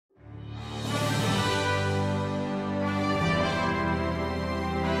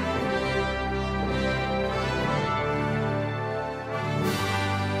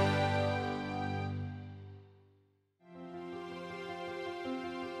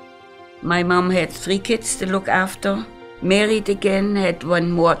My mom had 3 kids to look after, married again, had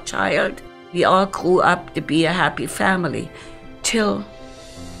 1 more child. We all grew up to be a happy family till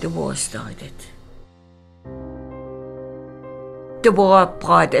the war started. The war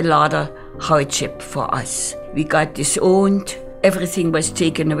brought a lot of hardship for us. We got disowned, everything was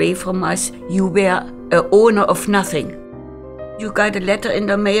taken away from us. You were an owner of nothing. You got a letter in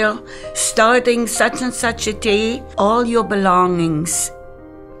the mail starting such and such a day. All your belongings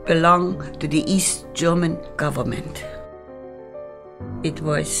belong to the East German government. It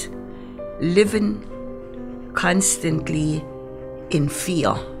was living constantly in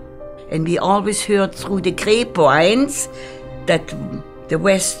fear. And we always heard through the grapevines that the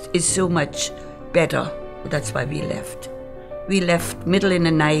West is so much better. That's why we left. We left middle in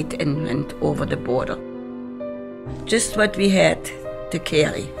the night and went over the border. Just what we had to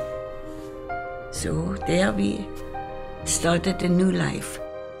carry. So there we started a new life.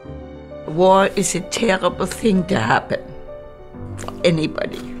 War is a terrible thing to happen for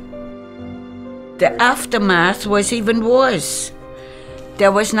anybody. The aftermath was even worse.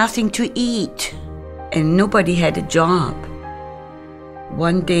 There was nothing to eat and nobody had a job.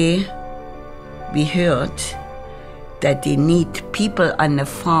 One day we heard that they need people on the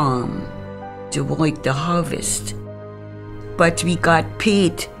farm to work the harvest. But we got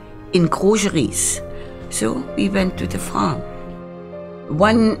paid in groceries, so we went to the farm.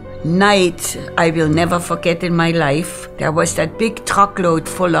 One night I will never forget in my life, there was that big truckload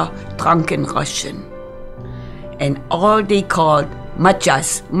full of drunken Russian. And all they called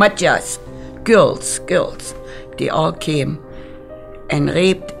machas, girls. They all came and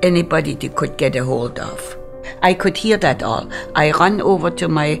raped anybody they could get a hold of. I could hear that all. I ran over to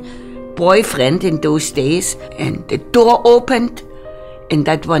my boyfriend in those days, and the door opened, and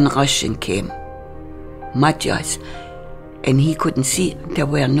that one Russian came. Matthias. And he couldn't see. There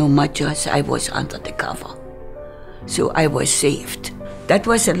were no Matthias. I was under the cover. So I was saved. That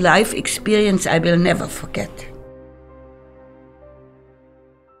was a life experience I will never forget.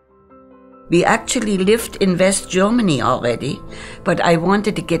 We actually lived in West Germany already, but I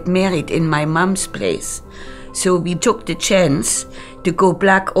wanted to get married in my mom's place. So we took the chance to go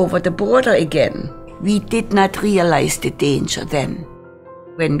black over the border again. We did not realize the danger then.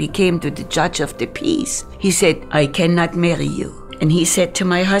 When we came to the judge of the peace, he said, I cannot marry you. And he said to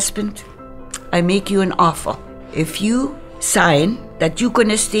my husband, I make you an offer. If you sign that you're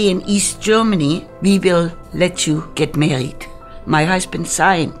gonna stay in East Germany, we will let you get married. My husband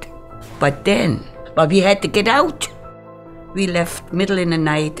signed. But then, we had to get out. We left middle in the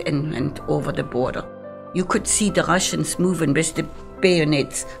night and went over the border. You could see the Russians moving with the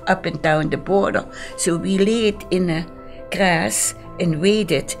bayonets up and down the border. So we laid in the grass and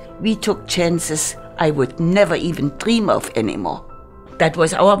waited. We took chances I would never even dream of anymore. That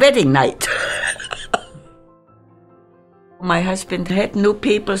was our wedding night. My husband had no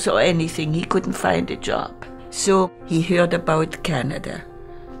papers or anything. He couldn't find a job. So he heard about Canada.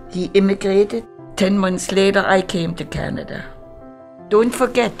 He immigrated. 10 months later, I came to Canada. Don't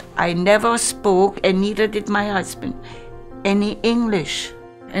forget, I never spoke, and neither did my husband, any English.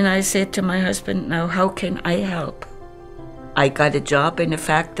 And I said to my husband, now how can I help? I got a job in a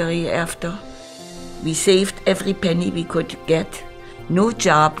factory after. We saved every penny we could get. No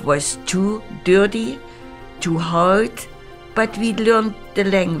job was too dirty, too hard, but we learned the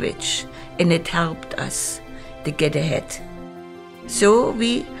language, and it helped us to get ahead. So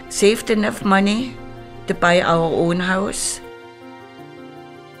we saved enough money to buy our own house.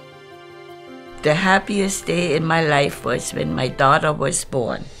 The happiest day in my life was when my daughter was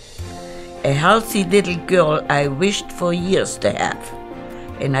born. A healthy little girl I wished for years to have.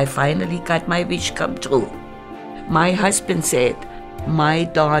 And I finally got my wish come true. My husband said, my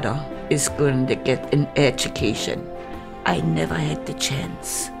daughter is going to get an education. I never had the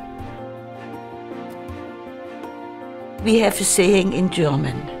chance. We have a saying in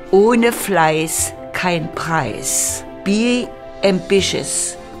German, ohne Fleiß kein Preis. Be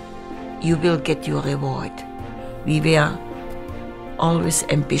ambitious, you will get your reward. We were always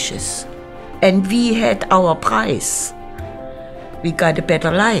ambitious. And we had our prize. We got a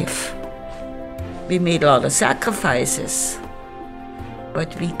better life. We made a lot of sacrifices.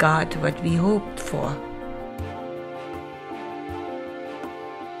 But we got what we hoped for.